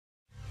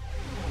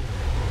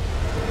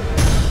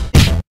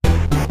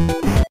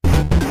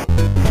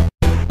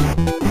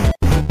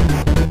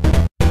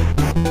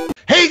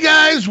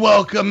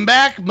welcome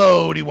back.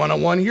 Modii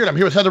 101 here, and I'm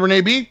here with Heather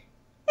Renee B.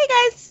 Hey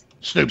guys.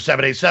 Snoop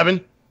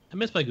 787. I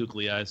miss my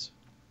googly eyes.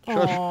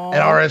 Shush. And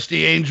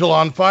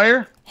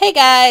RSDAngelOnFire. Hey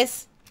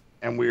guys.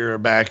 And we're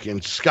back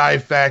in Sky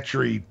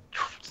Factory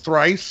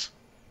Trace.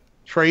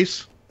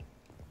 3.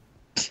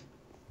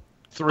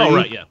 Oh,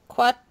 right, yeah.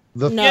 What?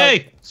 No.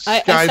 Yay!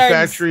 Sky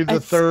Factory the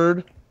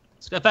Third.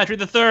 Sky Factory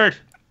the Third.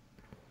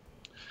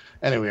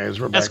 Anyways,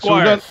 we're back.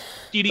 Esquire. So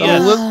DDS.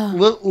 done a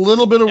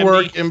little bit of MD.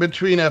 work in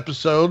between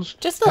episodes.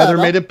 Just a Heather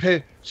little. made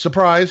a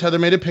surprise. Heather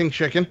made a pink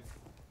chicken.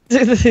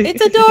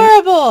 It's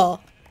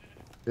adorable.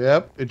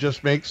 Yep, it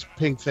just makes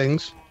pink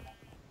things.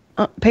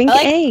 Pink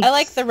eggs. I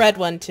like the red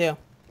one too.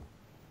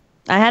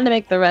 I had to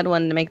make the red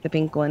one to make the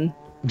pink one.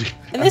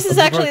 And this is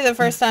actually the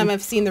first time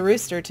I've seen the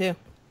rooster too.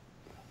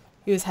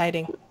 He was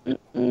hiding. So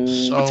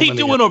What's he many-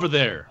 doing over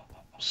there?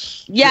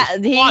 Yeah,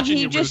 Watching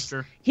he you, just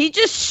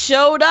rooster.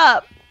 showed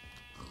up.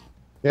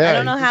 Yeah, I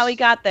don't know how he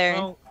got there.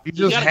 Well, He's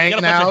you just got hanging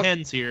a bunch out. of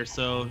hens here,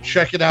 so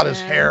checking out his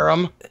Yeah.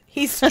 harem.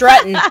 He's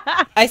strutting.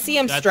 I see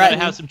him that's strutting.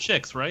 gotta have some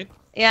chicks, right?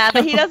 Yeah,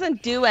 but he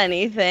doesn't do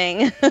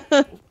anything.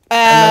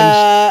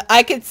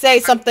 I could say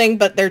something,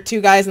 but there are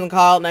two guys in the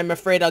call, and I'm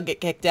afraid I'll get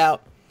kicked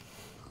out.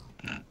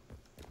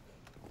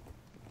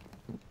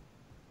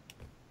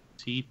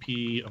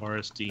 TP,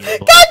 RSD.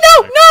 God,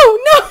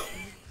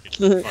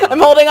 no! I'm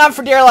holding on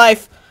for dear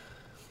life.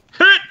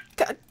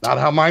 Not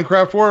how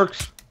Minecraft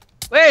works.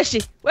 Where is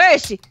she? Where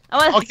is she?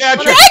 I'll catch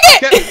her. Dang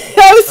it!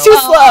 That was too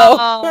slow.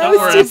 Oh. That Don't was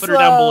worry, too I put her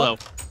down below.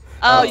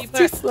 Oh, Oh. you put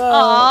Too her. slow.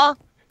 Aw,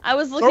 I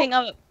was looking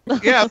up.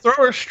 Yeah, throw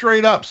her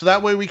straight up, so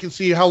that way we can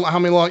see how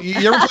many long. You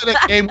ever play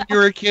that game when you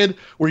were a kid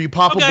where you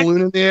pop a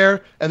balloon in the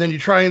air and then you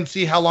try and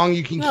see how long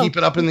you can keep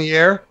it up in the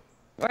air?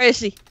 Where is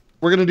she?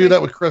 We're gonna do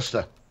that with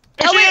Christa.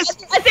 There she is!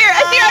 I see her!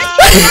 I see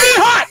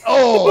her! Hot!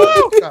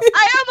 Oh! God.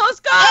 I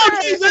almost got Oh,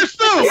 her! Jesus,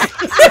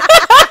 Snoop!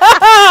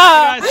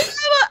 Guys,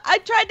 I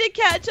tried to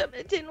catch him.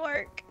 It didn't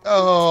work.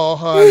 Oh,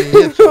 honey,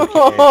 it's okay.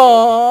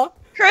 Aw.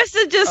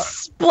 Krista just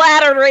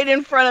splattered right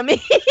in front of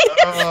me.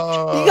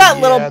 Oh, You got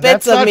little yeah,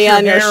 bits that's of not me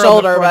on your hair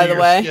shoulder, front by of the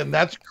your way. skin.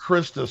 That's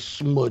Krista's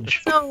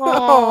smudge.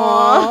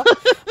 Aw.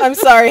 I'm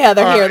sorry,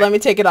 Heather. All Here, right. let me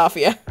take it off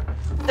you.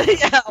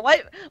 Yeah,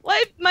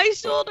 wipe my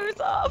shoulders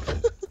off.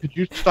 Could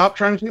you stop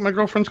trying to take my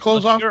girlfriend's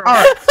clothes off? Sure. All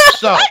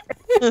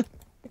right,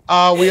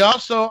 so we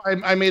also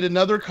I made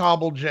another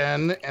cobble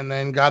gen and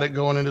then got it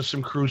going into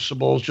some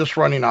crucibles, just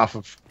running off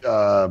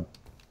of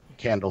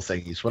candle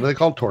thingies. What are they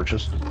called?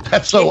 Torches.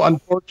 That's so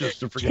unfortunate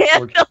to forget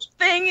Candle torches.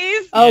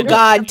 thingies. Oh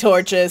God,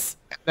 torches.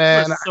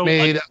 And we're I so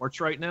made torch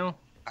right now.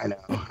 I know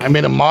I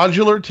made a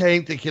modular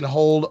tank that can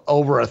hold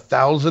over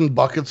 1,000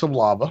 buckets of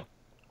lava,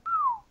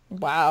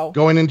 Wow.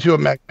 going into a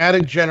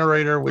magmatic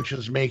generator, which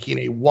is making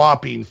a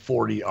whopping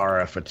 40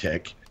 RF a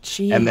tick.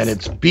 Jeez. And then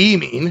it's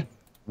beaming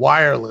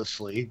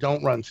wirelessly.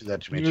 Don't run through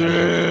that too many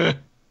times.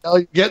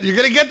 You're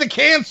gonna get the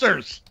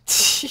cancers.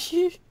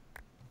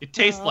 It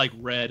tastes like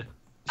red.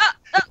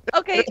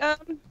 Okay,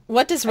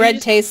 What does Are red you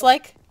just- taste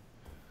like?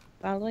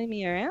 following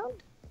me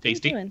around?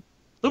 Tasty. A What are you doing?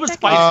 little bit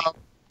spicy.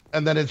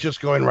 And then it's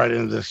just going right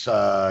into this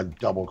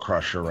double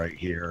crusher right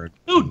here.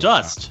 Ooh,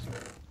 dust.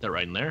 They're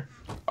right in there.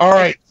 All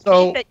right,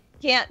 so That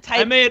you can't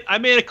I type.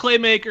 made a clay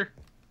maker.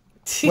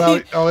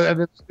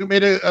 and we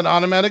made an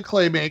automatic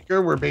clay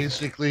maker. Where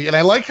basically, and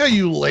I like how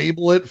you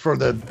label it for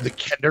the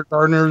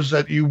kindergartners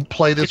that you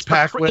play this It's for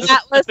pack Chris- with.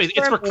 That was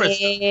It's for Krista.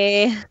 me.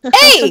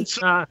 Hey,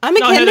 I'm a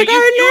no, Heather, kindergartner.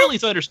 you at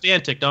least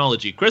understand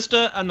technology.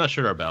 Krista, I'm not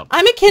sure about.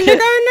 I'm a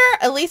kindergartner.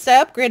 At least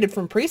I upgraded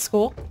from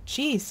preschool.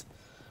 Jeez.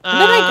 When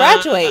did I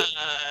graduate?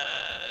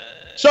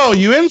 So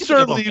you insert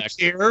Double leaves back.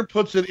 here,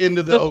 puts it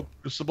into the oak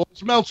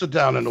crucibles, melts it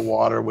down into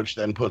water, which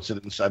then puts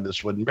it inside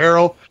this wooden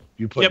barrel.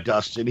 You put Yep.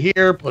 dust in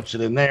here, puts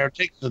it in there,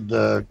 takes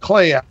the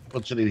clay out,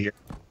 puts it in here,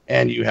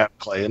 and you have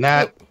clay. And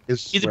that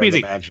is Easy where the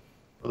peasy.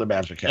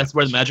 magic happens. That's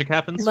where the magic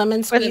happens.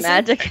 Lemon For the squeezy.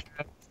 magic.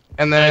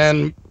 And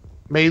then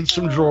made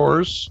some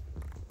drawers.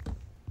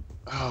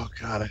 Oh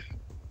God,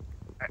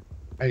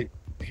 I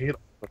hate.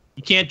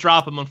 You can't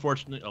drop them,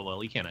 unfortunately. Oh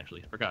well, you can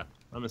actually. Forgot.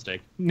 My mistake.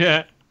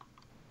 Yeah.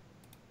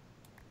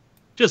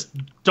 Just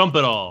dump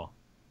it all.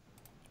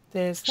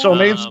 There's So that.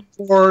 made some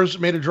drawers,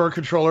 made a drawer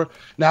controller.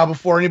 Now,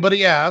 before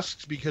anybody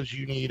asks, because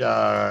you need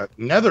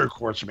nether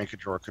quartz to make a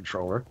drawer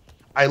controller,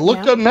 I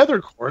looked Yeah. up nether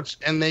quartz,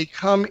 and they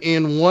come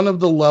in one of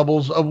the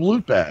levels of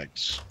loot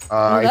bags.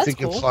 I that's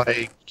think it's cool.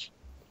 like,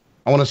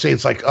 I want to say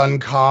it's like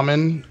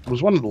uncommon. It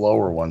was one of the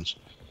lower ones.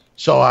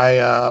 So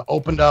I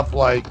opened up,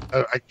 I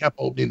kept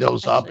opening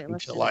those up Actually,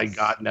 let's until do I this.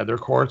 got nether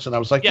quartz, and I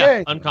was like, Yeah,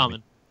 yay.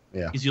 uncommon.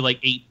 Yeah. Gives you like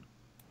 8.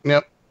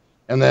 Yep.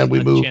 And then we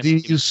Not a moved chance to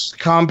keep these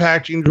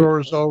compacting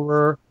drawers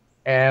over,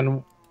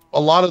 and a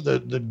lot of the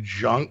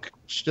junk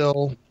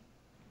still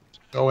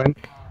going.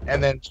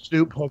 And then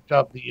Snoop hooked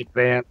up the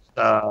advanced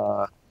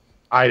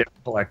item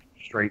collector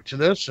straight to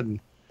this, and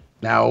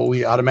now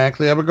we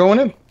automatically have it going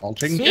in. All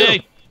taken Sweet. care of.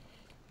 Yay!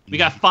 We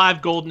got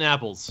 5 golden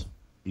apples.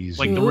 Easy.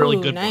 Like the really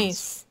Ooh, good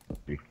nice.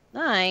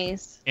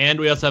 Nice. And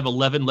we also have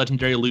 11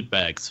 legendary loot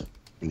bags.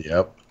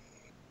 Yep.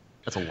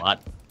 That's a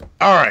lot.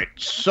 All right,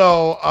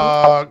 so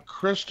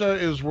Christa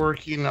is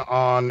working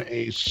on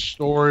a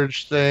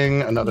storage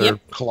thing, another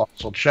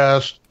colossal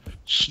chest.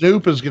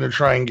 Snoop is going to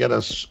try and get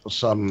us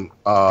some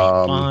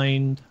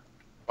Find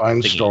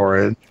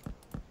storage.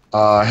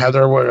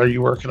 Heather, what are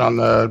you working on?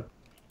 The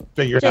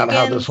figuring out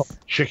how this whole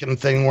chicken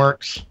thing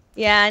works?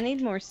 Yeah, I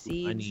need more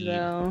seeds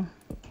though.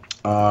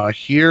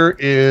 Here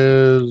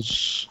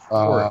is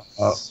a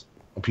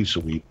piece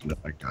of wheat that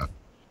I got.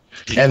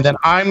 And then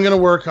I'm going to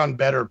work on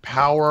better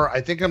power. I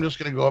think I'm just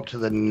going to go up to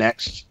the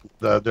next.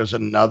 There's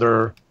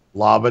another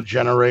lava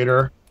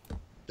generator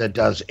that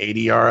does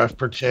 80 RF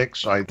per tick.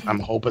 So I'm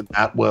hoping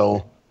that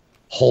will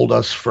hold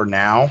us for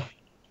now.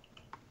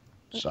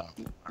 So,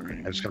 all right,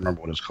 I just got to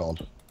remember what it's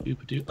called.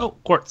 Oh,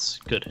 quartz.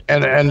 Good.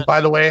 And by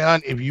the way,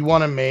 hon, if you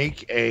want to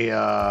make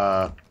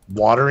a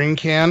watering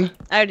can.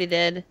 I already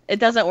did. It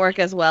doesn't work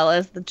as well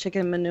as the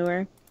chicken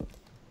manure.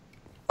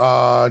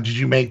 Did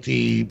you make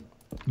the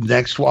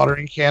next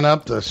watering can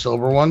up, the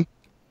silver one?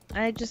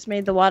 I just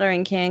made the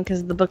watering can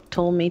because the book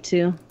told me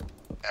to.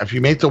 If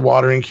you make the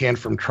watering can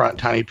from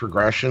Tiny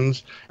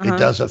Progressions, it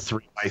does a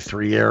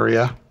 3x3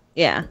 area.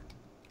 Yeah.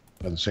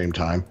 At the same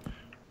time,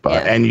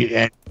 but and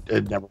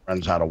it never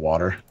runs out of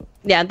water.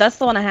 Yeah, that's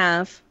the one I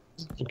have.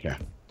 Okay.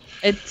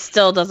 It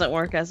still doesn't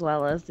work as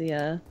well as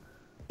the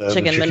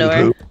chicken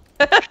manure.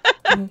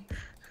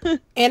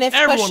 And if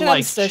everyone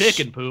likes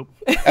chicken poop.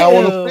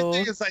 Well, the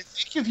thing is, I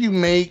think if you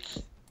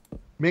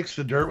mix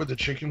the dirt with the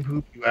chicken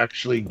poop, you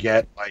actually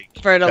get like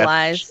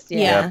fertilized.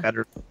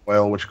 Better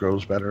soil, which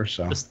grows better.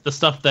 So the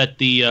stuff that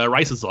the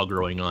rice is all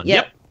growing on.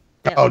 Yep.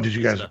 Oh, did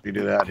you guys do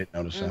that? I didn't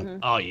notice that.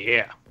 Oh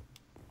yeah.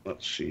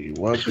 Let's see.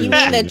 What you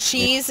mean the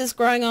cheese is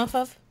growing off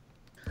of?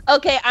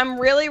 Okay, I'm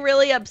really,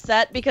 really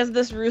upset because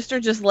this rooster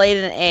just laid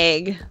an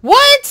egg.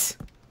 What?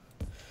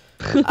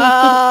 We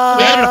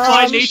have to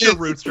define nature,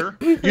 rooster.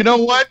 You know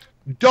what?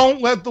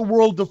 Don't let the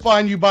world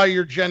define you by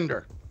your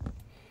gender.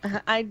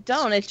 I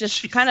don't. It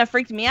just kind of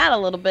freaked me out a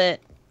little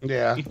bit.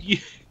 Yeah.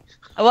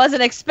 I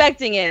wasn't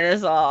expecting it,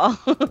 is all.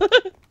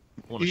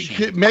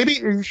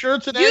 Maybe, are you sure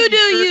it's an egg? You do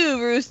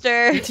you,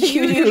 rooster. You do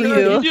you.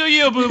 You do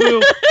you,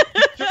 boo-boo.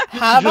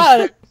 How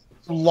about it?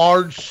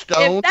 Large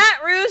stone. If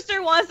that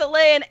rooster wants to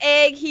lay an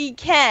egg, he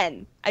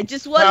can. I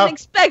just wasn't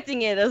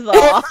expecting it, is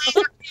all.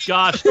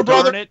 Gosh,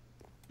 darn it.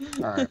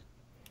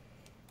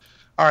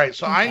 All right,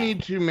 so I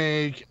need to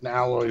make an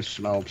alloy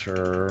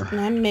smelter. And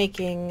I'm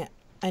making...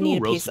 I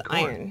need a piece of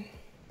iron.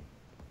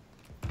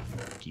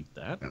 Keep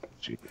that.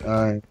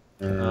 It's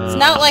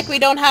not like we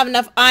don't have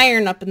enough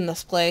iron up in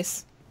this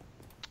place.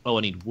 Oh,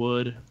 I need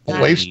wood.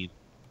 I need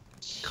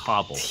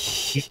cobble.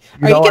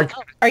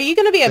 Are you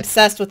going to be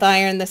obsessed with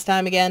iron this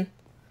time again?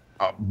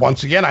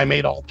 Once again, I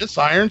made all this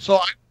iron, so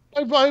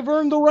I've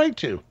earned the right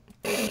to.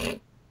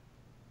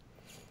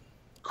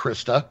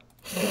 Christa,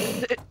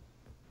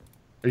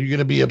 are you going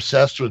to be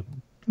obsessed with...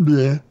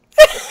 Bleh?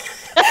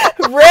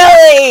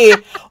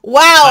 Really?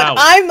 Wow,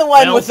 I'm the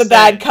one with the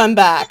bad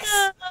comebacks.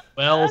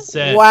 Well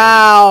said.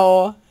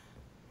 Wow.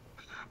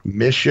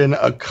 Mission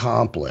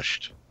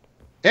accomplished.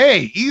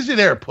 Hey, easy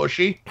there,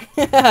 pushy.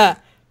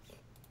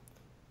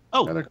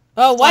 Oh,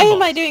 why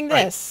am I doing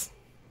this?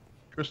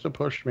 Christa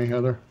pushed me,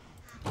 Heather.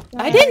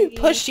 I didn't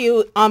push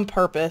you on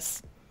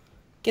purpose.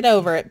 Get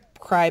over it,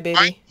 crybaby.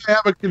 I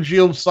have a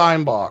congealed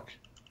slime block.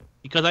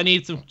 Because I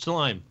need some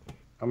slime.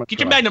 Get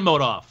your try. magnet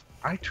mode off.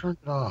 I turned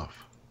it off.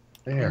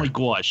 There. Oh my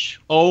gosh.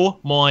 Oh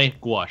my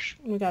gosh.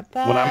 We got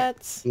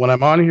that. When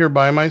I'm on here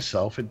by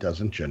myself, it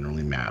doesn't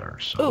generally matter.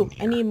 So ooh,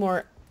 I need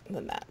more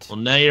than that. Well,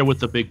 now you're with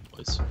the big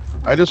boys.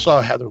 I just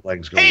saw Heather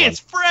legs go. Hey,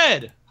 it's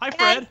Fred! Hi,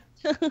 Fred!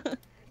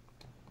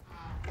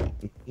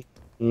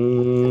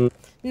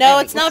 No,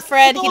 it's not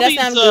Fred. He doesn't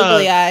have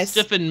googly eyes.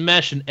 Stiffened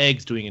mesh and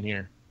eggs doing in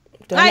here.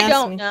 I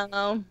don't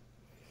know.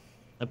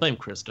 I blame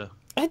Christa.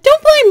 Don't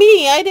blame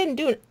me. I didn't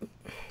do it.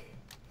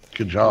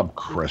 Good job,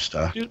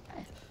 Christa. Dude.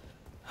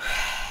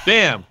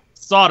 Bam!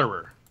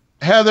 Solderer.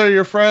 Heather,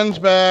 your friend's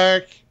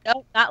back.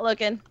 Nope, not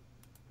looking.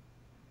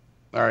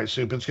 All right,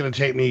 Soup. It's going to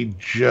take me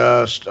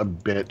just a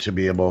bit to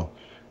be able,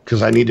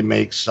 because I need to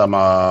make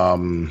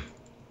some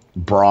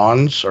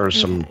bronze or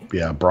some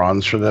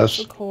bronze for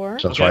this. So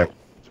that's why I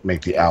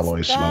make the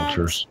alloy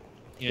smelters.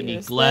 You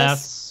need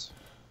glass.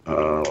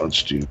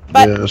 Let's do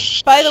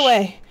this. By the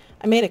way,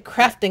 I made a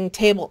crafting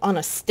table on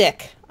a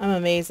stick. I'm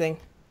amazing.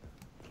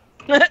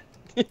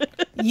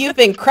 You've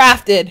been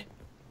crafted.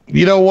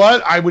 You know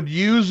what? I would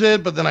use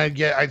it, but then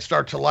I'd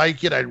start to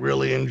like it. I'd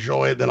really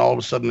enjoy it. Then all of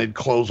a sudden, they'd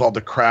close all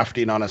the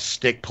crafting on a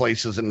stick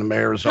places in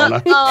Arizona.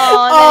 And then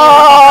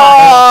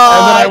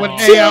I would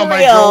hang out with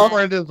my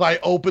girlfriend as I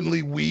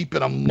openly weep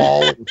in a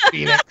mall in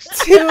Phoenix.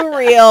 Too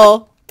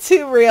real.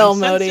 Too real,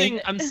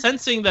 Modii. I'm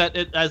sensing that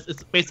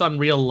it's based on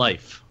real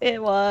life.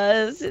 It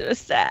was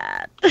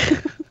sad.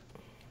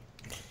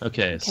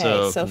 Okay,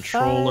 so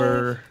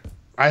controller.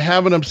 I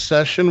have an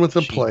obsession with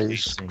a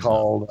place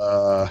called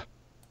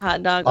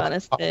Hot dog on a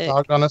stick.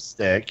 Hot dog on a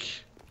stick.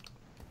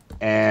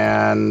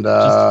 And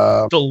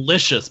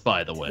delicious,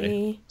 by the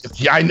way.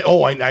 Yeah, I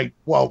know.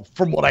 Well,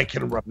 from what I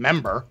can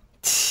remember.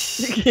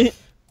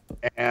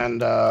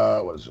 and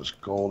what is this?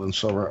 Gold and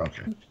silver.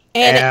 Okay.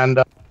 And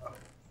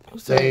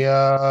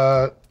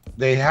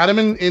They had them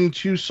in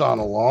Tucson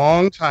a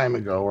long time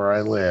ago where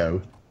I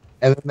live,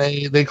 and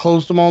then they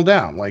closed them all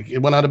down. Like it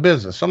went out of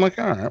business. So I'm like,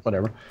 all right,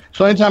 whatever.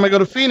 So anytime I go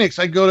to Phoenix,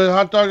 I go to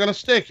Hot Dog on a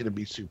Stick. It'd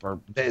be super.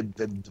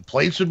 The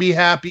place would be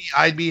happy.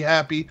 I'd be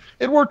happy.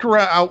 It worked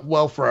out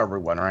well for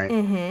everyone, right?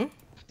 Mm-hmm.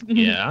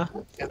 Yeah.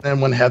 And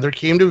then when Heather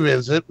came to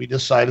visit, we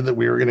decided that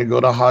we were going to go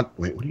to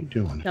Wait, what are you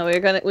doing? No,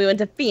 we went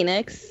to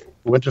Phoenix.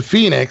 We went to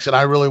Phoenix, and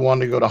I really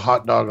wanted to go to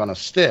Hot Dog on a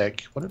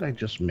Stick. What did I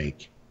just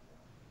make?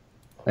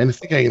 I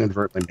think I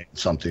inadvertently made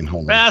something.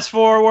 Hold on. Fast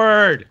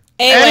forward.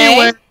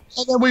 Anyway,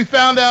 and then we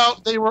found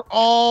out they were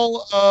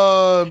all.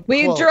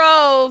 We closed.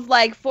 drove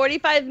like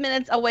 45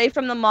 minutes away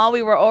from the mall.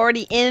 We were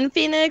already in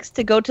Phoenix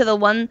to go to the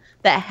one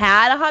that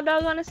had a hot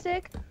dog on a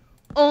stick,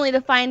 only to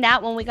find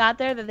out when we got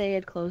there that they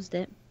had closed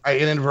it. I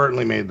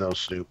inadvertently made those,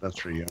 Snoop. That's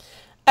for you.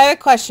 I have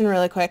a question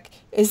really quick.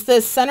 Is the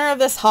center of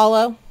this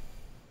hollow?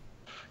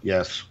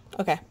 Yes.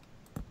 Okay.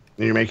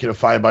 And you're making a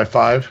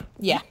 5x5,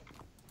 Yeah.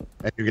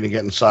 and you're gonna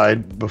get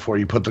inside before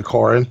you put the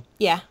core in.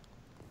 Yeah.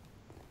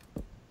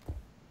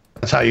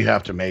 That's how you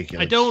have to make it.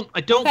 I don't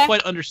Okay.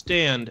 quite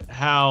understand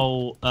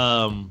how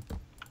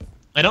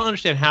I don't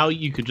understand how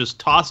you could just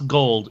toss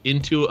gold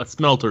into a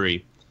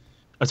smeltery,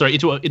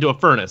 into a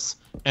furnace,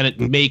 and it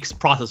makes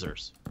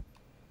processors.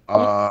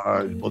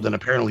 Well, then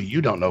apparently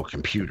you don't know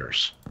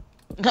computers.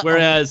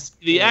 Whereas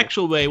the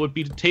actual way would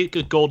be to take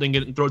a gold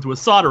ingot and throw it to a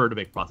solderer to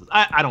make process. Do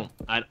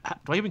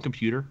I even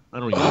computer? I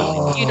don't even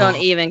know. You don't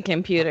even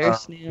computer,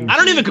 Snoop. I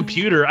don't even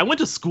computer. I went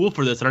to school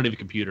for this. I don't even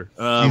computer.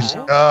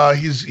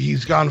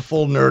 He's gone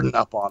full nerding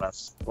up on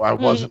us. I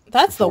wasn't.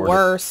 That's the before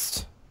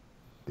worst.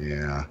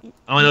 Yeah.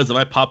 All I know is that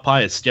my pot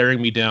pie is staring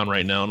me down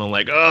right now, and I'm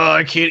like, oh,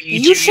 I can't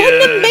eat You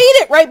shouldn't have made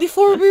it right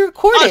before we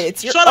recorded. Gosh,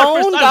 It's your shut up,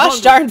 own Christa, I'm gosh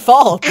hungry. darn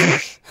fault.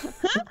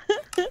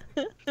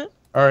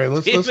 All right,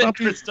 let's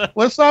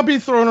Christa. not be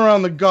throwing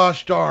around the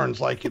gosh darns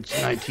like it's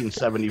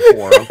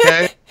 1974.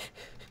 Okay.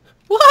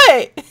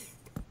 What?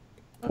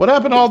 What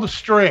happened to all the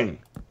string?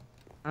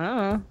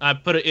 Oh. I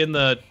put it in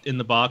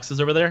the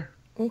boxes over there.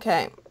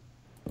 Okay.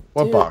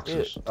 What Dude,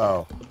 boxes?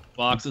 Oh,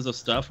 Boxes of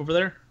stuff over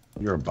there.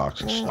 you're a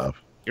box of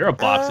stuff. You're a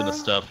box of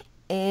stuff.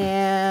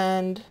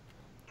 And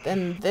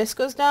then this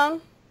goes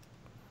down.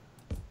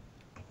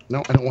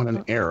 No, I don't want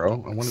an arrow.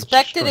 I want a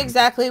Inspected string.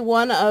 exactly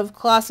one of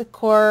classic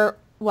core,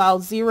 while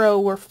 0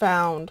 were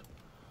found.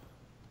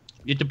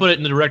 You have to put it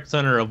in the direct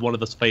center of one of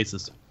the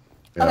spaces.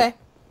 Yeah. Okay.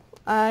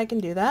 I can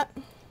do that.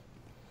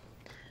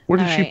 Where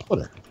did she Alright. put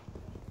it?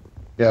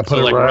 Yeah, put So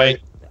it like right.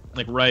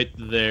 right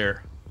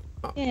there.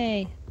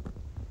 Yay.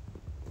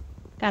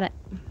 Got it.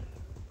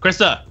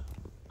 Krista.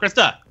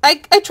 I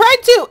tried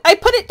to. I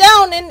put it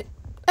down and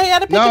I had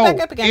to pick it back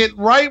up again. it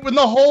right in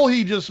the hole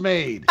he just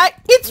made.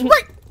 It's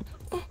right.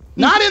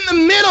 Not in the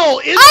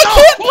middle. It's I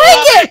can't the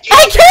break it.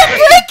 I can't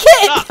break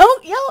it. Stop.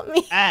 Don't yell at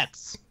me.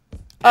 Axe.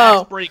 Oh.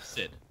 Axe breaks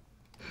it.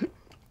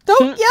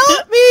 Don't yell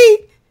at me.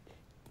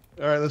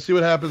 All right, let's see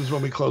what happens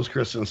when we close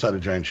Chris inside a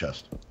giant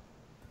chest.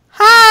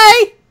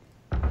 Hi.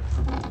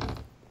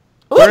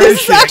 Ooh, Where this is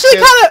is she? actually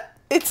I can't-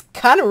 it's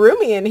kind of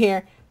roomy in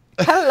here.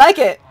 Kind of like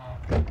it.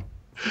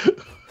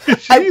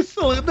 Is she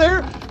still in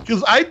there?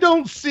 Because I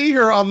don't see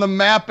her on the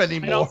map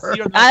anymore.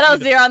 I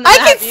don't see her on the I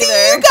map can see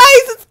either. you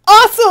guys. It's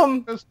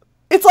awesome.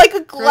 It's like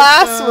a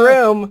glass Krista.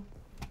 room.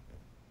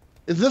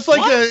 Is this like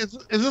What?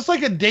 is this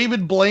like a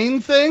David Blaine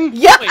thing?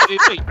 Yep.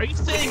 Wait. Are you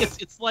saying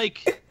it's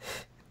like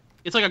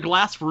a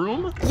glass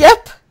room?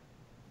 Yep.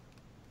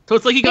 So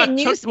it's like he got Can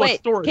you chucked to a wait?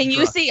 storage Can you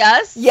truck. see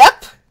us?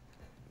 Yep.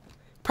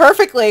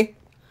 Perfectly.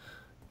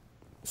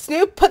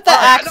 Snoop, put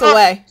that axe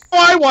away. Oh,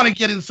 I want to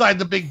get inside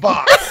the big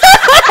box.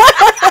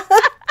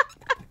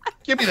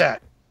 Give me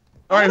that.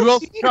 All right, who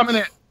else is coming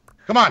in?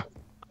 Come on.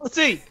 Let's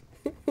see.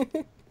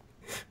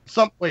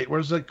 Wait,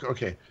 where's the?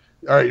 Okay.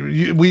 All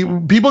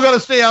right, people got to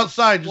stay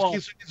outside just in Whoa.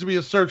 case there needs to be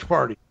a search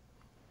party.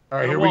 All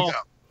right, On here the we wall.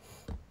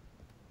 go.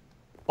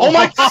 Oh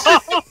my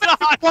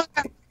God!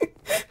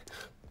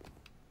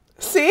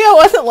 See, I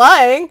wasn't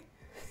lying. You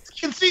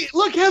can see.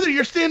 Look, Heather,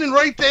 you're standing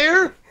right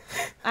there.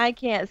 I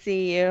can't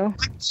see you.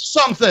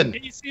 Something.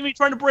 Can you see me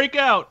trying to break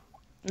out?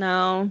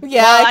 No.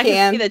 Yeah, Well, I can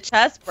can. see the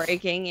chest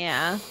breaking.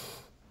 Yeah.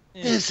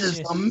 This is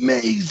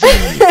amazing.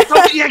 so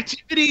many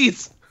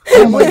activities.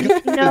 Oh my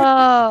God.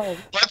 No.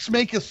 Let's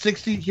make a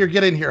 60. Here,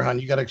 get in here, hon.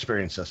 You got to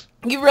experience this.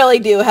 You really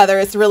do, Heather.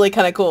 It's really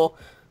kind of cool.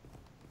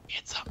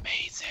 It's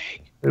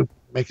amazing.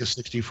 Make a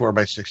 64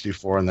 by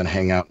 64 and then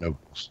hang out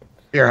nobles.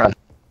 Here, hon.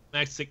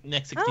 Next 16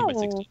 by Oh.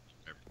 16.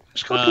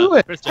 Just go do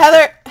it.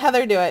 Krista,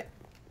 Heather, do it.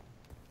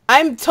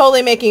 I'm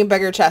totally making a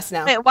bigger chest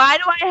now. Wait, why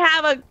do I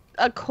have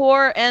a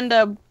core and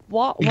a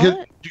wall? You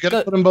What? got to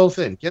Go- put them both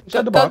in. Get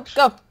inside the box.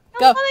 Go.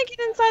 I want to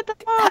get inside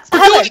the box. We're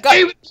Heather, doing the go.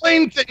 David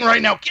Blaine thing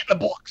right now. Get in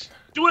the box.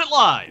 doing it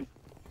live.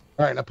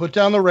 All right, now put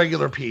down the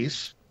regular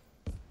piece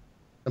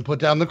and put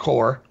down the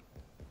core.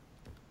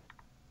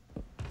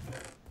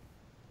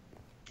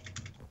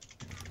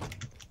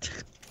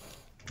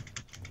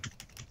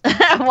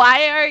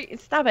 Why are you?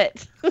 Stop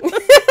it. Isn't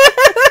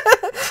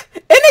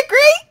it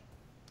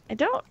great? I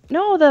don't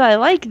know that I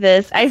like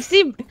this. I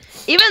see,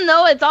 even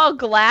though it's all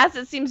glass,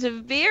 it seems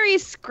very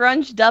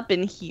scrunched up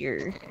in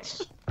here.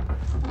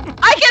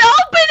 I can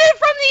open it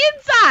from the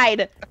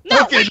inside.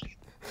 No, Okay.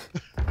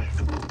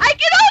 I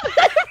can open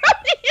it from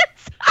the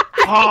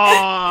inside.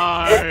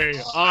 Hi,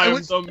 I'm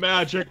the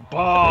magic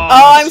boss.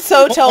 Oh, I'm so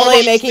Hold totally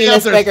on, making stand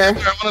this there, bigger. stand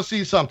there. I want to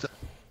see something.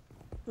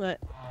 What?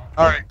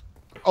 All right,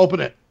 open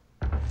it.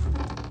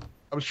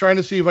 I was trying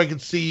to see if I could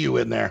see you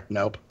in there.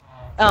 Nope.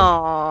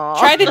 Oh.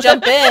 Try to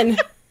jump in.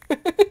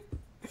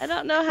 I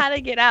don't know how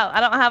to get out. I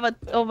don't have a.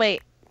 Oh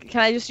wait,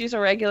 can I just use a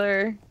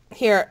regular?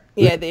 Here.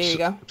 Yeah, there you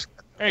go.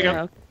 There you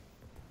go.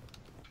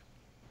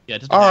 Yeah.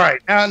 Just All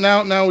right,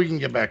 now we can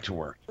get back to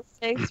work. It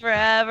takes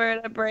forever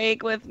to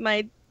break with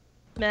my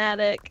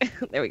matic.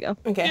 There we go.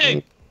 Okay.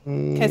 Yay.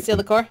 Can I steal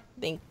the core?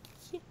 Thank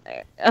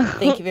There.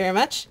 Thank you very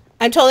much.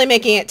 I'm totally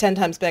making it 10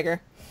 times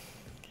bigger.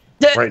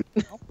 Right.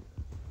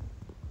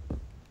 All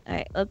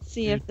right, let's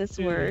see if this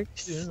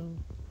works.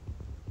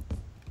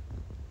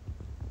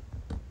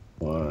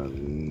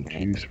 1,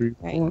 2, 3,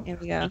 All 4. right, here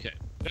we go. Okay,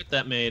 got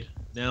that made.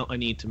 Now I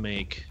need to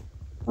make.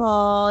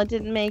 Oh, it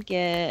didn't make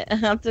it. I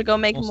have to go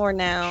make more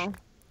now.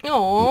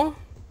 Aww.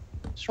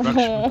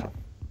 Instruction,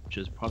 which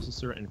is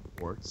processor and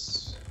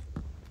quartz.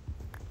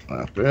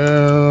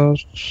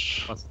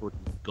 Processor with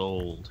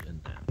gold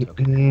in that.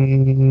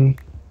 Okay.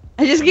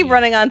 I just keep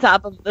running on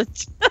top of the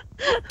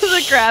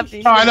the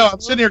crafting. Oh, I know. I'm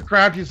sitting here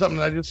crafting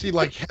something. And I just see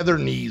like Heather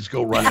knees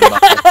go running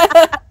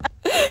by.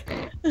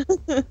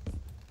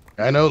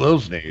 I know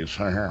those knees.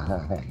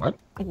 What?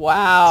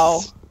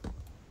 Wow.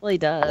 Well, he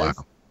does.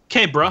 Wow.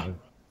 Okay, bruh.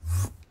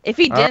 If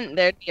he didn't,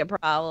 there'd be a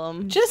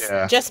problem.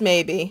 Just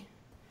maybe.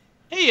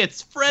 Hey,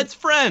 it's Fred's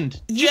friend.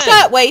 You've Jen.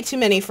 got way too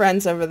many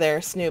friends over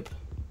there, Snoop.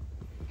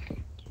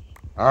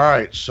 All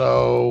right,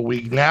 so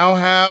we now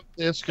have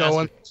this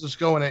going. This is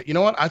going in. You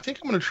know what? I think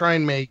I'm going to try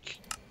and make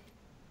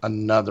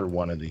another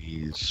one of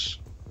these.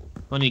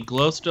 I need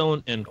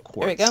glowstone and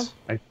quartz. There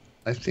we go.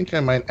 I think I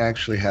might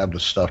actually have the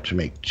stuff to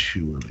make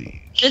 2 of these.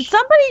 Did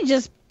somebody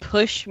just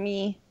push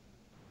me?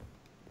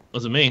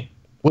 Wasn't me.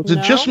 Was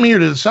it just me, or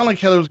did it sound like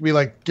Heather was going to be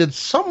like, did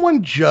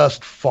someone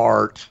just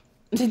fart?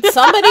 Did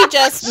somebody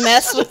just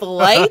mess with the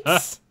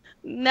lights?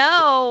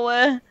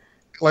 No.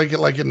 Like a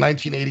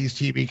 1980s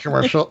TV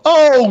commercial.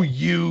 Oh,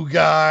 you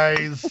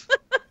guys.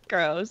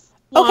 Gross.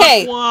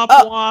 Okay. Womp,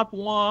 womp,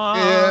 womp.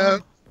 Yeah.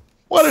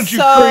 Why don't you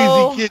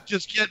So- crazy kid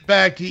just get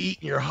back to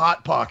eating your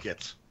Hot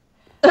Pockets?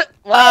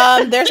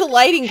 There's a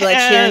lighting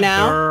glitch here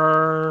now.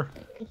 Heather.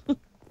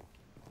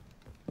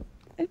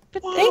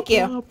 Thank you.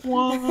 Womp,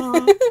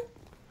 womp.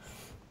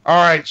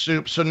 All right,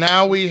 Soup. So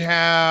now we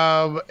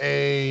have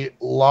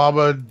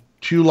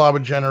two lava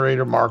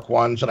generator Mark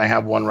 1s, and I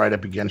have one right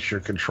up against your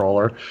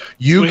controller.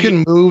 You Sweet.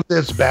 can move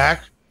this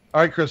back.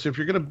 All right, Chris, if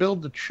you're going to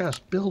build the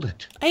chest, build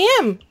it. I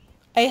am.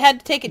 I had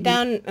to take it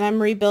down, and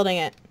I'm rebuilding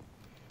it.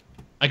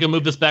 I can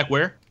move this back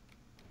where?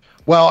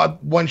 Well,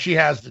 when she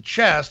has the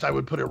chest, I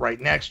would put it right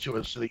next to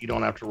it so that you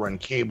don't have to run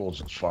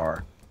cables as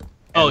far.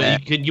 Oh,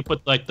 And then- you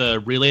put like the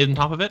relay on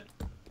top of it?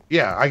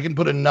 Yeah, I can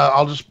put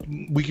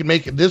we can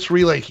make it, this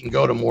relay can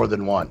go to more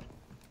than one.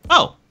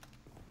 Oh,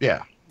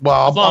 Yeah.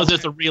 Well, as long as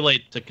there's a relay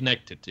to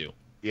connect it to.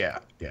 yeah.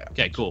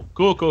 Okay, cool.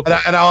 Cool.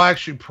 And I'll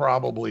actually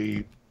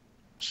probably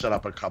set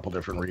up a couple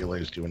different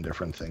relays doing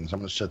different things. I'm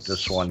going to set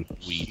this one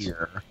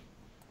here.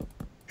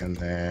 And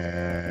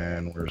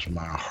then, where's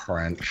my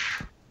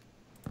wrench?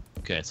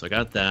 Okay, so I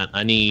got that.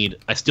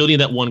 I still need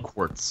that 1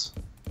 quartz.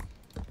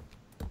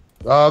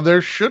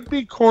 There should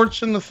be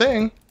quartz in the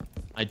thing.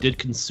 I did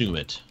consume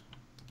it.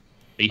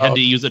 You had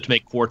to use it to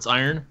make quartz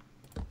iron?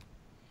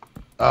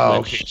 Oh,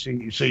 Which-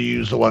 okay. So you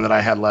use the one that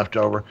I had left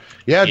over.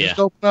 Yeah, Yeah.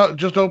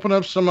 Just open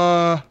up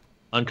some,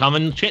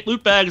 Uncommon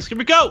loot bags. Here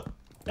we go.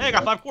 Hey, I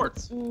got 5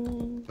 quartz.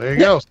 there you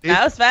go. See?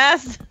 That was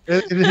fast.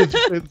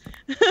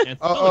 And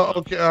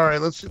Okay, all right.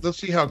 Let's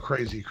see how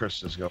crazy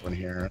Christa's going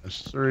here.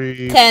 It's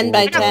 3, 10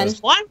 by I got 10. some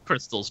slime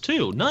crystals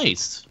too.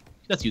 Nice.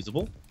 That's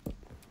usable.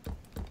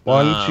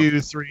 1,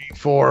 2, 3,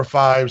 4,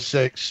 5,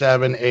 6,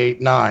 7,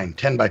 8, 9.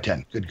 10 by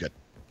 10. Good.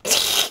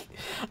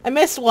 I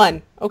missed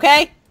one,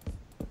 okay?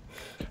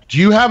 Do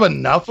you have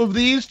enough of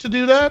these to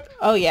do that?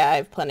 Oh yeah, I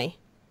have plenty.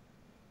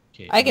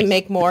 Okay, I can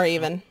make more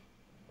even.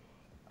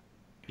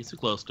 piece of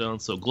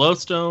glowstone. So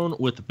glowstone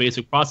with the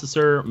basic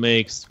processor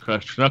makes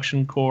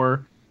construction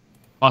core.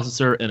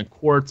 Processor and a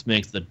quartz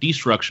makes the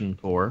destruction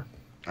core.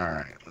 All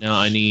right. Now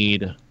I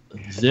need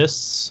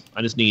this.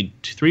 I just need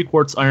 3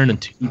 quartz iron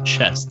and 2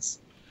 chests.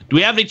 Do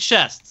we have any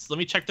chests? Let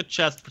me check the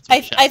chest for some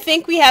chests. I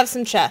think we have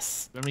some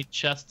chests. Do we have any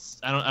chests?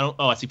 I don't.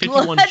 Oh, I see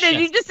 51 What? chests. Did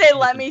you just say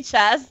let me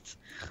chest?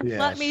 Yes.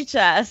 Let me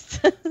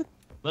chest.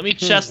 Let me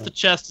chest the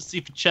chest to see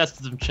if it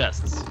chests some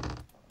chests.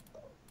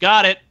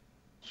 Got it.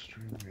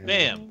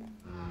 Bam.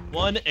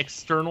 1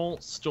 external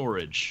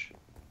storage.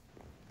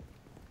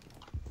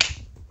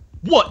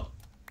 What?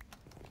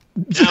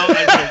 Now I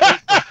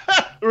have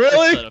to wait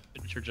Really? to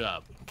finish your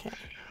job. Okay.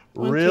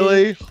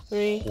 Really?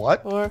 3,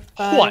 What? 4,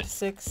 5, What?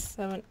 6,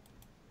 7,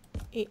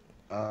 8.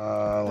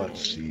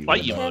 Let's see.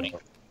 Fight you, what Modii.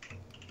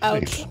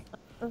 about- Ouch.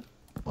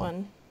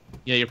 1,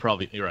 Yeah, you're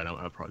right.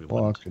 I probably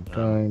Block wouldn't. of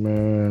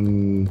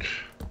diamond.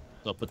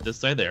 So I'll put this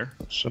guy there.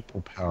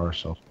 Simple power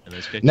cell. And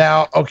this guy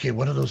Now, okay,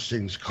 what are those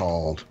things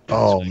called?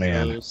 Oh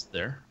man. goes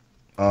there.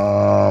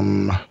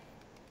 Dang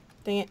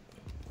it.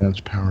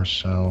 That's power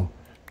cell.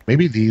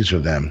 Maybe these are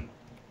them.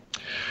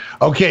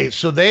 Okay,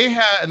 so they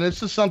have, and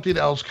this is something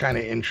else kind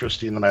of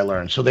interesting that I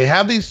learned. So they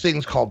have these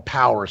things called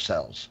power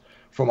cells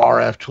from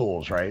RF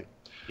Tools, right?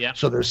 Yeah.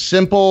 So there's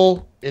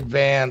simple,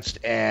 advanced,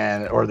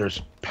 or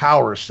there's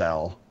power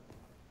cell,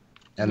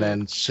 and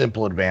then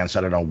simple, advanced.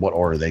 I don't know what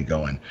order they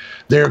go in.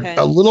 They're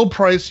a little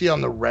pricey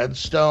on the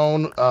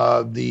redstone.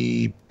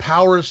 The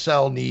power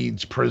cell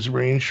needs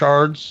prismarine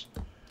shards.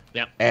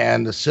 Yep.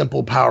 And the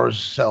simple power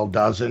cell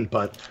doesn't.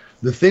 But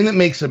the thing that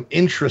makes them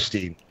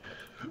interesting,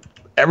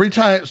 every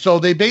time, so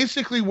they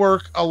basically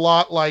work a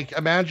lot like,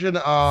 imagine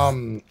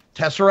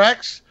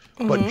Tesseracts,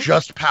 but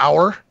just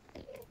power.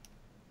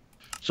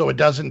 So it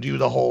doesn't do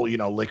the whole,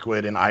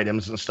 liquid and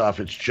items and stuff.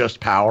 It's just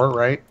power,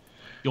 right?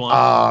 You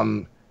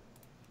want?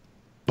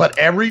 But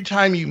every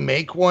time you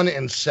make one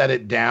and set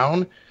it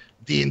down,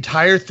 the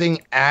entire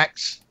thing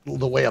acts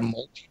the way a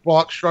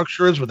multi-block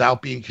structure is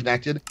without being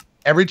connected.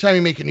 Every time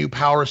you make a new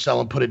power cell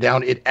and put it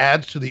down, it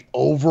adds to the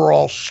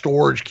overall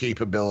storage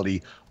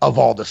capability of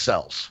all the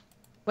cells.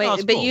 Wait,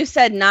 but cool. You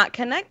said not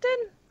connected?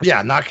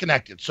 Yeah, not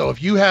connected. So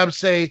if you have,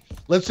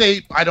 let's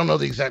say, I don't know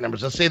the exact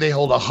numbers. Let's say they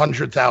hold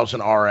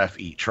 100,000 RF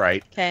each,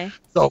 right? Okay.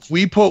 So if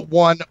we put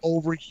one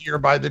over here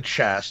by the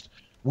chest,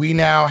 we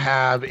now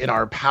have in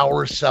our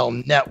power cell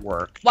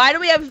network. Why do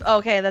we have?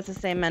 Okay, that's the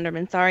same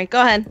Enderman. Sorry.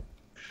 Go ahead.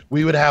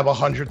 We would have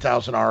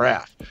 100,000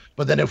 RF.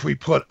 But then if we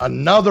put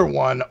another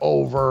one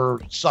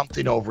over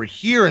something over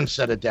here and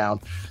set it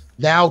down,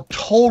 now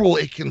total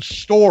it can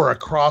store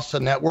across the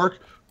network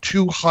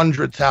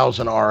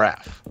 200,000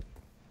 RF.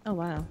 Oh,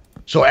 wow.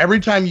 So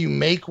every time you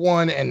make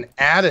one and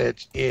add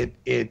it,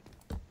 it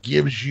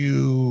gives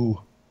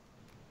you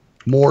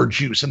more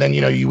juice. And then,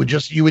 you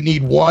would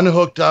need one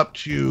hooked up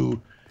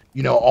to,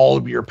 all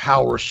of your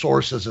power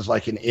sources as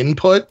like an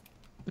input.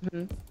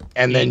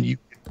 And then you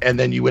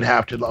would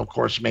have to, of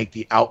course, make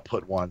the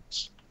output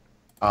ones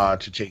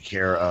to take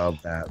care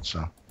of that.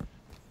 So,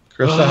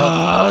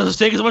 Christa, this is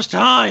taking so much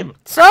time.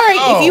 Sorry,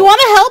 if you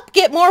want to help,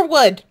 get more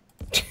wood.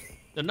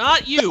 No,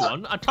 not you.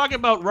 I'm talking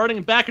about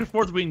running back and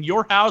forth between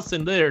your house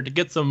and there to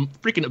get some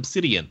freaking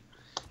obsidian.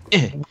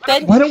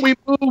 Why don't we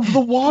move the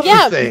water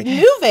thing?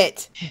 Yeah, move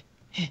it.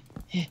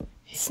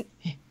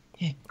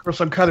 Of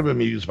course, I'm kind of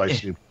amused by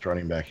Snoop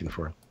running back and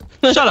forth.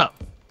 Shut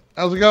up.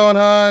 How's it going,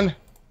 hon?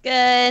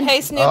 Good. Hey,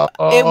 Snoop,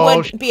 it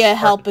would be a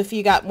help if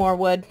you got more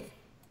wood.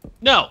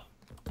 No.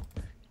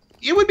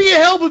 It would be a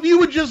help if you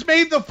would just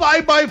made the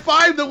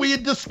 5x5 that we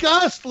had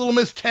discussed, little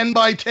Miss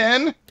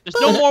 10x10. There's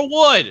no more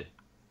wood.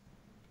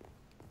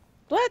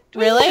 What?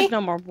 Really? There's no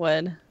more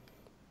wood.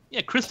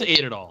 Yeah, Christa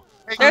ate it all.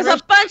 Hey, There's a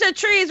bunch of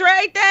trees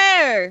right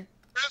there.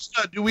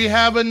 Christa, do we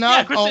have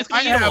enough? Yeah, Christa,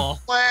 I have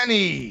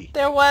plenty.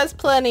 There was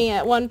plenty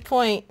at one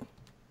point.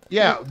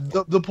 Yeah,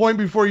 the point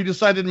before you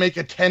decided to make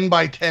a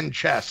 10x10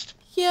 chest.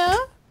 Yeah.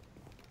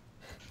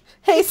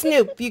 Hey,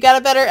 Snoop, you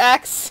got a better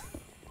axe?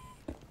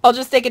 I'll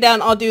just take it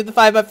down. I'll do the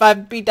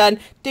 5x5. Be done.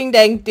 Ding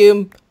dang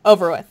doom.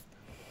 Over with.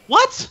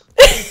 What?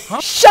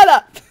 Huh? Shut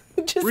up.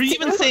 Just Were you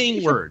even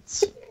saying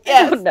words?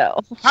 Yes. Oh, no.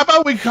 How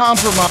about we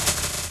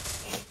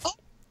compromise?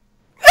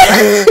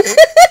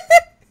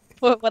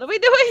 What are we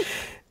doing?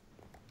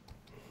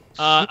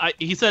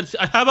 He said,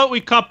 how about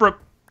we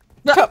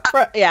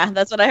Yeah,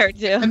 that's what I heard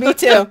too. Me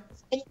too.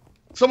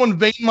 Someone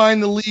vein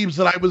mined the leaves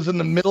that I was in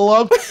the middle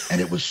of,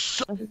 and it was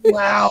so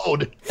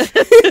loud.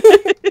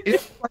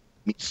 It hurt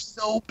me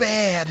so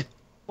bad.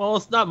 Well,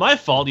 it's not my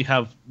fault you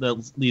have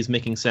these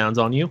making sounds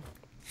on you.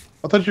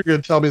 I thought you were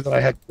going to tell me that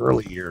I had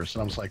girly ears,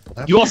 and I was like, well,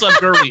 that's You also have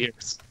girly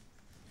ears.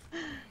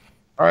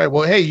 All right,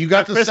 well, hey, you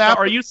got the Christa, sap.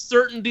 are you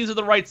certain these are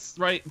the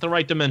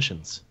right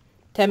dimensions?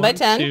 10 by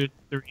 10. 1, 2,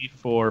 3,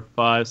 4,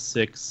 5,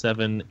 6,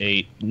 7,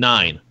 8,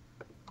 9.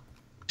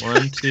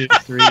 1, 2,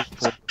 3,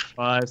 4,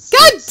 5, 6,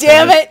 God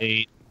damn 7, it!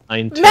 8,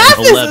 9, 10, Math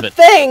 11. is a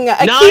thing.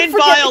 I 9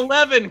 by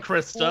 11,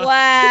 Christa. Wow. 9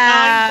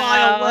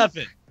 by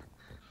 11.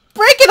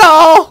 Break it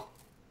all.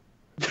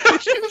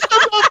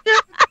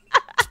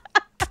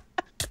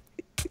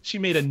 She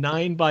made a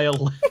 9 by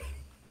 11.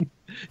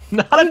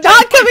 I'm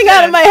not coming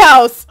out of my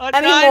house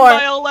anymore. 9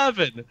 by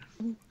 11.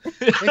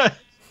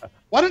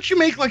 Why don't you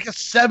make like a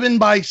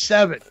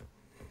 7x7?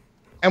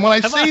 And when I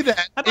say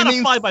that, how about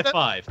a 5 by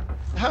 5?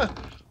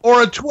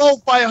 Or a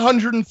 12 by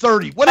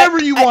 130.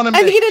 Whatever you want to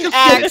make. I need an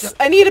axe.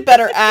 I need a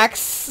better axe.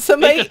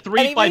 Somebody, make a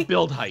 3 by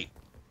build height.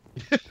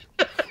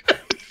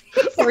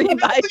 3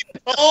 by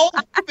tall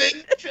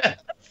big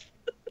chest.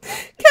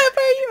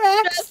 Cover your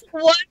axe. Just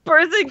one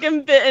person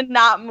can fit and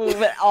not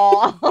move at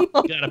all. You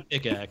got a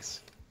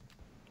pickaxe.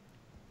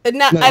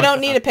 No, I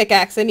don't need a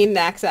pickaxe. I need an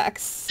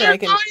axe. So There's I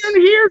can.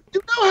 iron here. You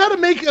know how to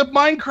make a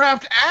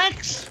Minecraft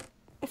axe?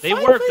 They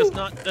work. It's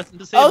not. Doesn't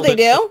disable. Oh, they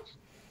do?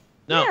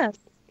 No. Yes.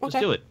 Just Okay.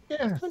 do it.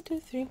 Yeah. 1, 2,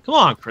 3. Come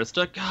on,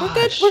 Christa. Gosh. We're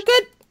good. We're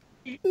good.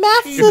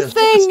 Math's a Jesus.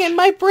 thing, and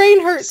my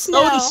brain hurts So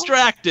now.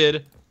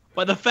 distracted.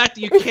 by the fact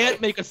that you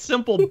can't make a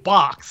simple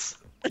box.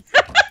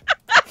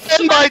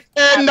 10 by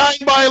 10, 9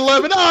 by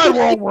 11. It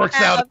all works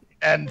out.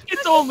 And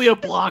It's only a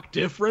block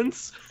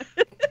difference.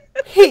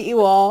 Hate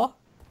you all.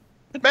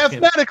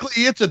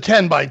 mathematically, it's a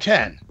 10 by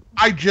 10.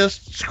 I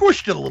just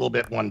squished it a little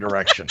bit one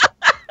direction.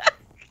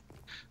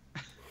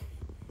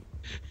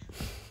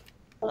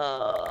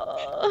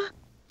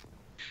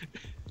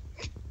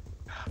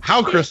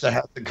 How Christa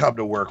has to come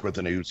to work with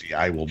an Uzi,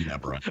 I will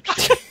never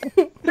understand.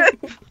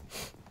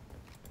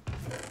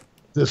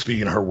 This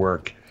being her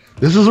work.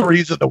 This is a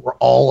reason that we're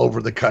all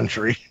over the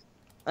country.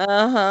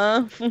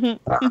 Uh-huh.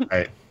 All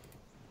right.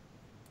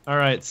 All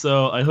right,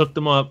 so I hooked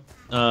them up.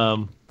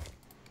 I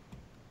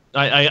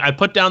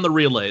put down the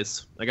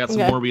relays. I got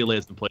some Okay. more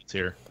relays in place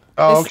here.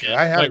 Oh, okay.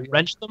 I Do have. I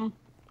wrench them?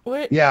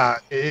 Where? Yeah,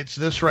 it's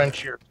this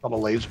wrench here. It's called a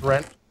laser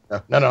wrench.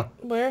 No.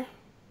 Where?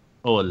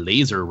 Oh, a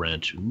laser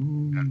wrench.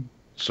 Ooh.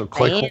 So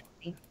click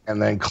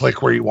and then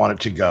click where you want it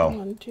to go.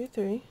 1, 2,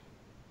 3.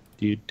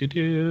 Boop.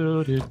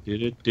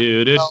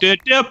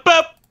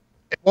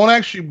 It won't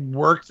actually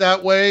work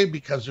that way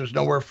because there's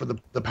nowhere for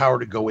the power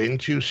to go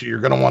into. So you're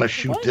going to want to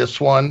shoot What? this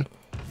one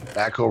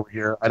back over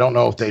here. I don't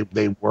know if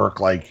they work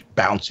like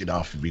bouncing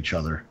off of each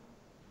other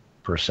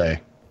per se.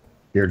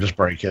 Here, just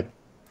break it.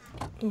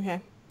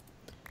 Okay.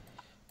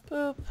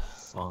 Boop.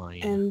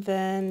 Fine. And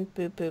then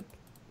boop boop.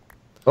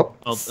 Oh,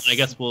 Well, I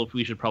guess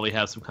we should probably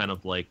have some kind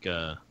of like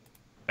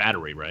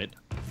battery, right?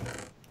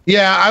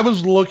 yeah. I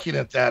was looking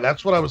at that.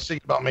 That's what I was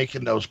thinking about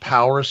making those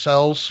power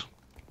cells.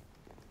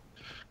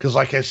 Because,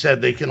 like I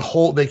said, they can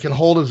hold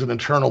as an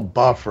internal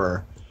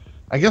buffer.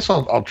 I guess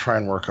I'll try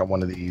and work on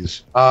one of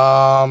these.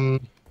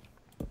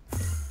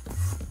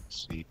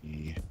 Let's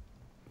see.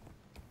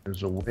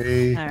 There's a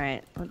way. All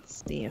right,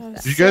 let's see if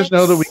that's... Do you guys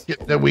know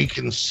that we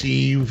can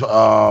sieve?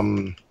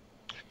 Do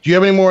you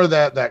have any more of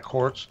that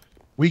quartz?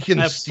 We can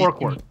I have sieve, 4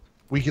 quartz.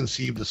 We can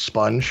sieve the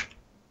sponge.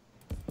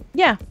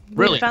 Yeah,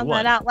 Really? we found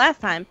What? that out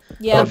last time.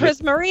 Yeah. Okay.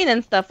 Prismarine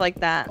and stuff like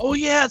that. Oh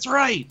yeah, that's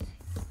right.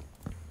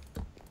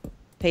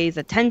 Pays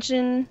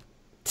attention.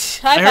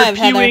 High I heard five,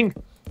 Heather. pewing.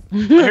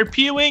 I heard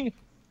pewing.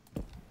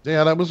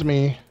 Yeah, that was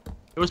me.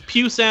 There was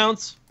pew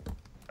sounds.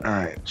 All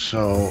right,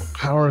 so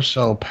power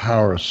cell.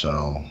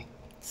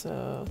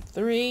 So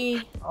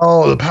 3.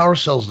 Oh, the power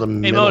cell's the Hey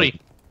middle. Modi.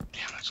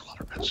 Damn, that's a lot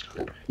of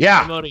redstone.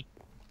 Yeah, Hey Modi.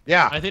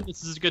 yeah. I think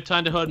this is a good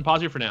time to go ahead and pause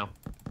here for now.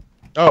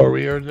 Oh,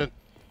 we are.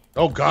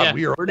 Oh God, Yeah,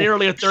 we are. we're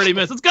nearly at 30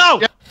 minutes. Let's go.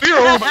 Yeah, we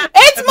are over.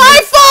 It's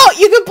my fault!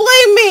 You can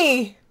blame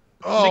me!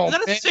 Oh Is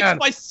that a man.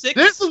 6x6?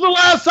 This is the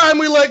last time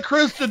we let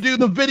Christa do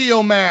the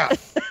video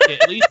math. Okay,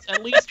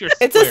 at least you're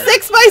It's a square.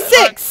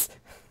 6x6!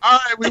 All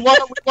right,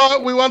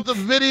 we want the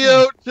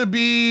video to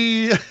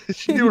be.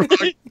 You were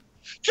like,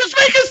 just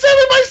make it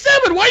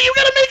 7x7. Why you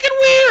gotta make it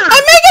weird?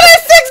 I'm making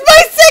it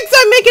 6x6!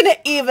 I'm making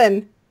it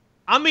even!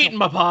 I'm eating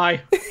my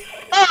pie.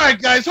 All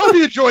right, guys. Hope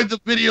you enjoyed the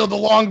video. The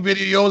long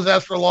videos.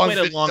 That's for long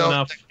Waited videos. long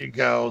enough. There you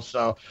go.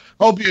 So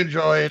hope you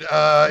enjoyed.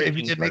 If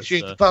you did, make sure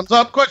you hit the thumbs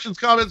up. Questions,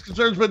 comments,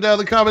 concerns, put down in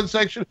the comment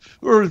section.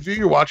 Or if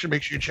you're watching,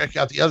 make sure you check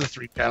out the other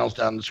 3 channels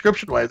down in the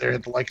description. Right there,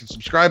 hit the like and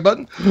subscribe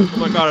button. Oh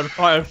my god, the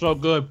pie is so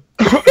good.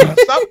 Stop talking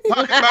about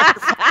your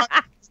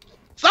pie.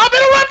 Stop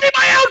interrupting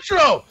my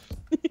outro.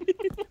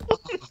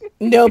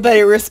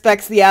 Nobody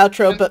respects the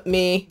outro but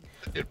me.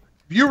 If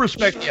you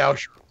respect the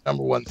outro,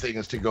 number one thing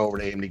is to go over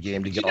to Aim the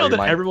Game to Did get you all know your that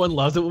mind. everyone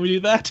loves it when we do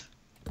that?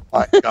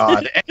 My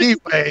God.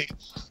 Anyway,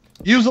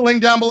 use the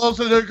link down below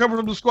so they're covered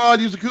from the squad.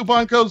 Use the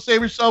coupon code.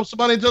 Save yourself some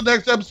money. Until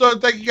next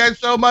episode. Thank you guys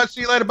so much.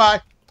 See you later. Bye.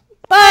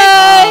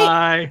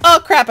 Bye!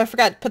 Oh crap, I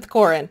forgot to put the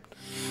core in.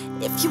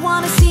 If you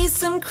wanna see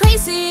some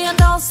crazy and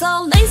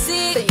also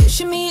lazy, then you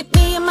should meet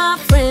me and my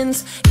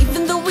friends.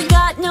 Even though we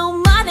got no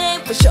money,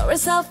 we sure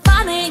as hell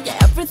funny. Yeah,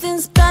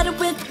 everything's better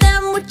with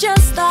them. We're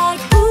just like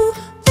ooh,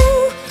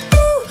 ooh,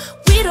 ooh.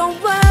 We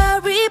don't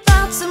worry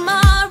about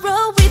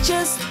tomorrow. We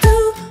just do